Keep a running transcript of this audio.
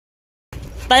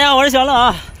大家好，我是小乐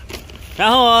啊。然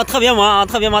后特别忙啊，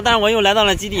特别忙，但是我又来到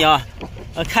了基地啊，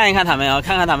看一看他们啊，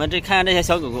看看这些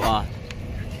小狗狗啊，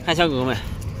看小狗狗们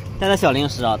带着小零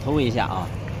食啊，投喂一下啊。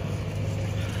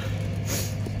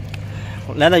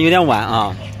来的有点晚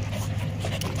啊。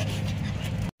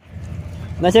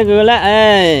那些狗狗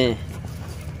来，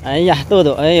哎呀，豆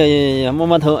豆，哎呀，摸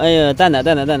摸头，哎呀，蛋蛋，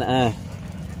哎，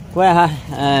乖哈，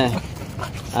哎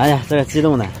呀，这个激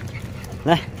动的，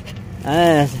来，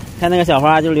哎，看那个小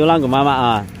花，就是流浪狗妈妈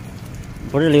啊，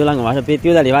不是流浪狗妈，是被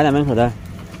丢在理发店门口的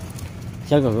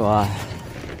小狗狗啊。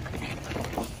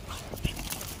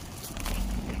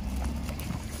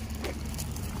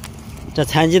这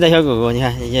残疾的小狗狗，你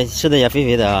看也吃的也肥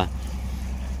肥的啊。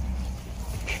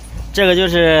这个就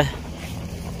是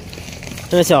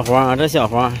这个小黄啊，这小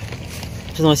黄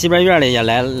是从西边院里也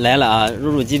来了啊，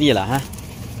入基地了哈。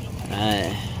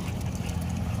哎，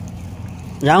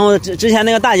然后之前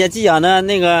那个大姐寄养的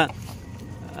那个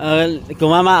狗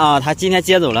妈妈啊，她今天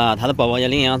接走了，她的宝宝也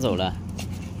领养走了。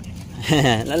嘿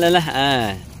嘿，来，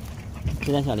哎，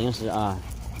这点小零食啊，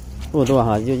不多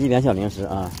哈，就一点小零食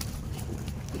啊。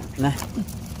来，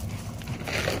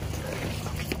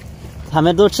他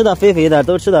们都吃的肥肥的，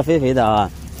都吃的肥肥的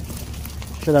啊，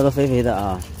吃的都肥肥的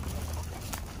啊。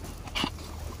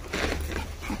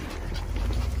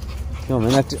给我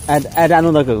们的爱战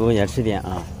斗的狗狗也吃点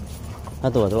啊，那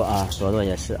朵朵啊，朵朵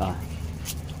也是啊，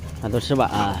那都吃吧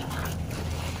啊，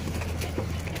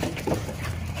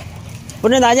不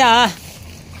准打架啊，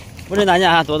不准打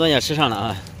架啊，朵朵也吃上了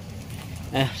啊，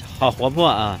哎，好活泼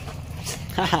啊。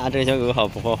哈哈，这个小狗好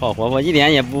活泼，一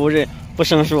点也不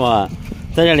生疏啊，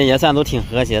在这里也算都挺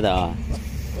和谐的啊。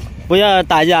不要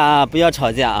打架啊，不要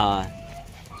吵架啊。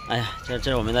哎呀，这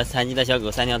是我们的残疾的小狗，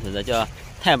三条腿的，叫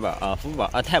太宝啊，福宝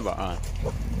啊，太宝啊。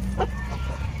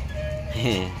嘿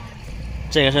嘿，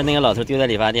这个是那个老头丢在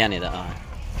理发店里的啊。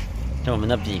这是我们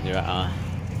的比格啊，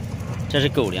这是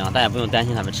狗粮，大家不用担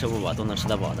心它们吃不饱，都能吃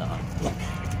得饱的啊。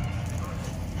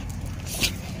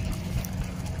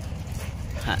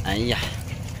看，哎呀。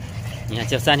你看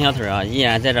这三条腿啊，依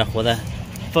然在这活的，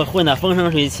混得风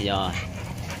生水起啊！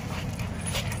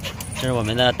这是我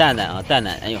们的蛋蛋啊，蛋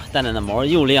蛋，哎呦，蛋蛋的毛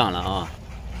又亮了啊，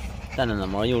蛋蛋的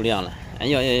毛又亮了，哎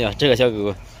呦，这个小狗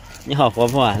狗，你好活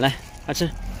泼啊，来，快吃！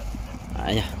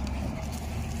哎呀，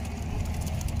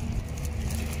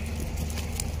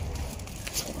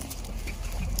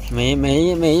每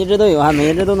一只都有啊，每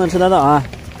一只都能吃得到啊，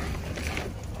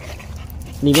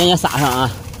里边也撒上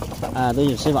啊，都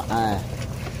去吃吧，哎。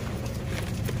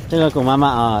这个狗妈妈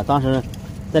啊，当时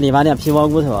在理发店皮包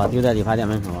骨头啊，丢在理发店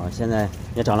门口啊，现在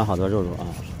也长了好多肉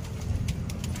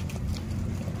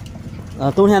啊。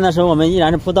冬天的时候我们依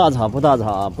然是铺稻草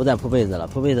啊，不再铺被子了，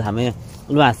铺被子他们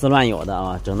乱撕乱咬的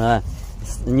啊，整的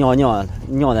尿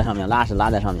在上面，拉屎拉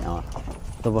在上面啊，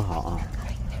都不好啊。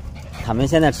他们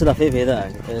现在吃的肥肥的，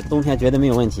冬天绝对没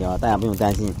有问题啊，大家不用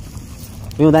担心，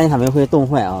不用担心他们会冻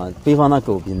坏啊。北方的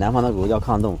狗比南方的狗要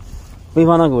抗冻，北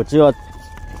方的狗只要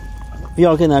不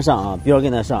要跟得上啊！不要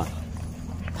跟得上，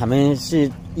他们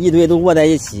是一堆都窝在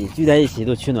一起，聚在一起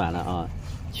都取暖了啊！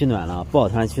取暖了，抱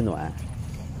团取暖。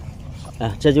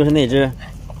哎，这就是那只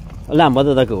烂脖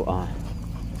子的狗啊，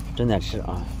正在吃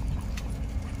啊。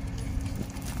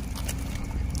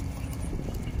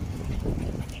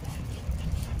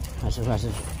快吃！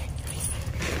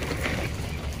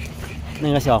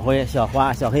那个小灰、小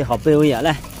花、小黑好卑微啊！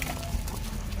来，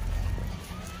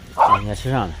也吃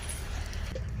上了。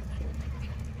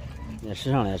也吃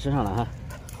上了哈！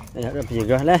哎呀，这比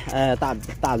格来，哎，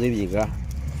大嘴比格。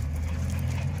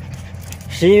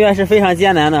11月是非常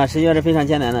艰难的，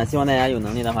希望大家有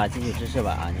能力的话继续支持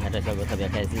吧啊！你看这小狗特别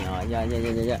开心啊！呀，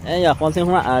哎呀，黄村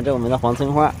花啊，这我们的黄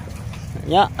村花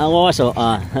呀，握手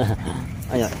啊！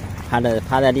哎呀，趴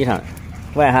在地上，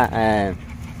乖哈，哎，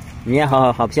你也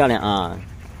好漂亮啊！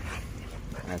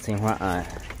村花啊，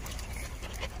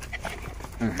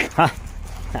好，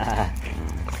哈哈，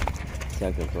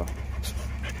小狗狗。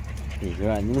比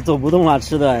格，你都走不动了，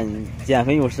吃的减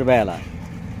肥又失败了。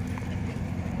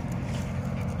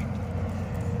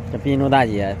这滨州大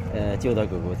姐救的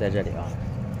狗狗在这里啊，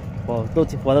都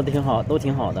活得挺好，都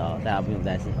挺好的啊，大家不用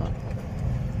担心啊。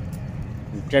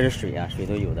这是水啊，水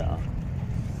都有的啊。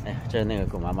哎呀，这是那个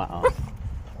狗妈妈啊，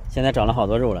现在长了好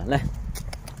多肉了，来，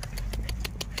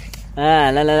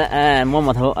哎，来，哎，摸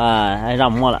摸头啊，哎，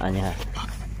让摸了啊，你看，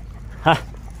哈，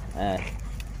哎，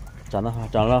长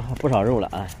了不少肉了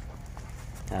啊。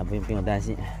不用担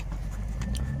心，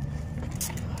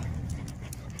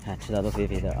看吃的都肥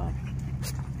肥的啊。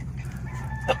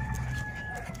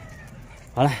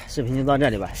好了，视频就到这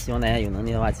里吧，希望大家有能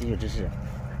力的话继续支持，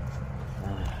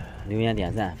留言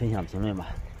点赞分享评论吧。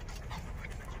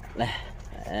来，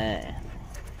哎，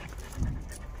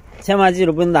千万记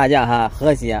住不能打架哈，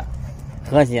和谐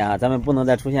啊，咱们不能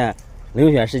再出现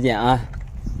流血事件啊。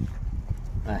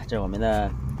哎，这是我们的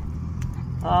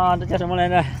啊，这叫什么来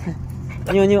着？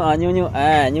妞妞啊，妞妞，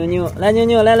哎，妞妞，来妞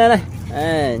妞，来，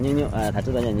哎，妞妞，哎，他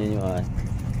知道叫妞妞啊，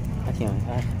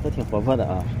都挺活泼的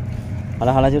啊。好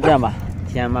了，就这样吧，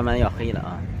天慢慢要黑了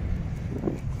啊。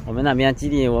我们那边基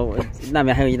地，我那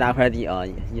边还有一大块地啊，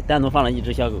单独放了一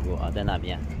只小狗狗啊，在那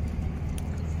边。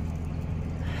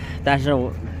但是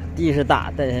地是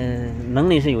大，但能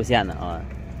力是有限的啊。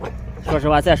说实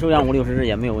话，再收养50-60只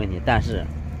也没有问题，但是，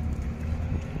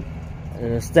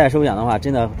再收养的话，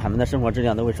真的他们的生活质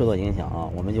量都会受到影响啊。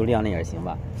我们就量力而行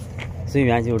吧，随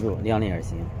缘救助，量力而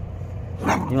行。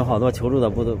因为好多求助的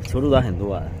很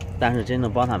多，但是真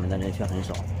正帮他们的人却很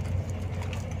少。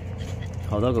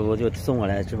好多狗狗就送过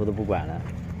来之后都不管了，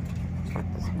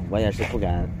我也是不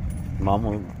敢盲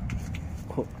目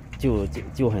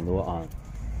救很多啊。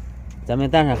咱们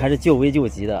但是还是救危救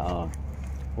急的啊，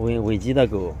危急的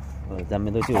狗，咱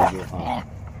们都救一救啊，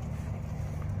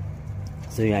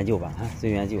随缘救吧，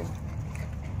随缘救。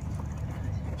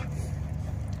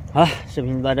好了，视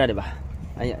频就到这里吧。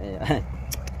哎呀，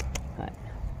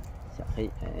小黑，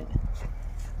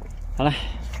好了，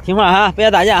听话哈，不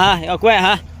要打架哈，要乖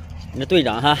哈，你是队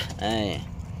长哈，哎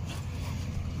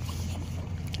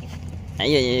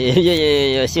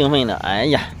呀，兴奋的，哎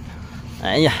呀，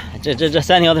这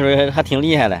3条腿还挺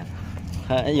厉害的，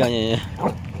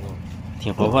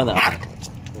挺活泼的。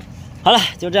好了，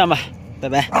就这样吧，拜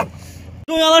拜。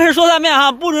重要的是说3遍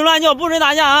哈，不准乱叫，不准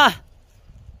打架啊！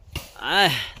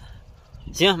哎，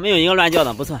行，没有一个乱叫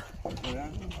的，不错。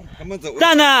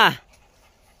站着，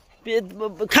别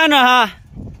看着哈，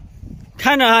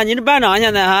你是班长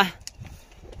现在哈，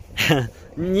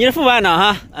你是副班长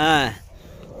哈，哎，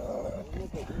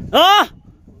啊，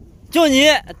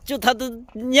就他都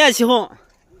你也起哄，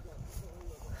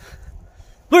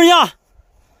不准叫，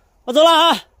我走了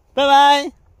啊，拜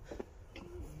拜。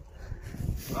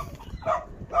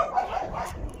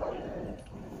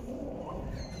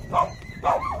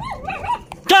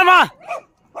站吧，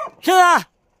是的，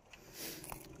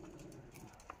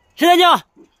谁在叫？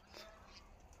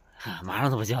马上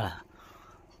都不叫了，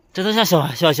这都像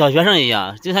小学生一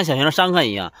样，就像小学生上课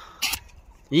一样。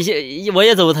我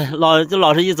一走，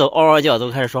老师一走，嗷嗷叫，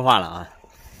都开始说话了啊！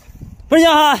不是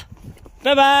叫哈，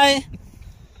拜拜，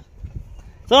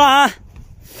走了啊！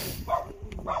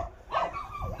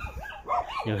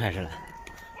又开始了，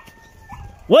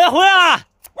我也回来了，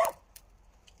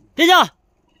别叫，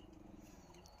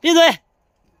闭嘴。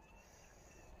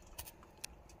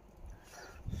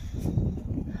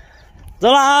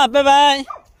走了啊，拜拜。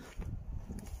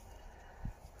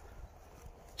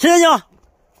谁在叫？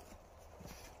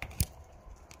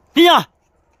别叫。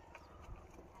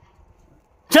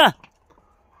站。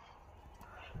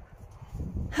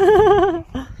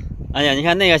哎呀，你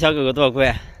看那个小狗狗多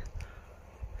乖，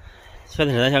缺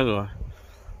腿的小狗。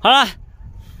好了，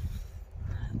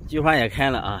菊花也开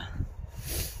了啊。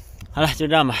好了，就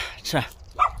这样吧，吃。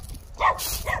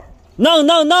No。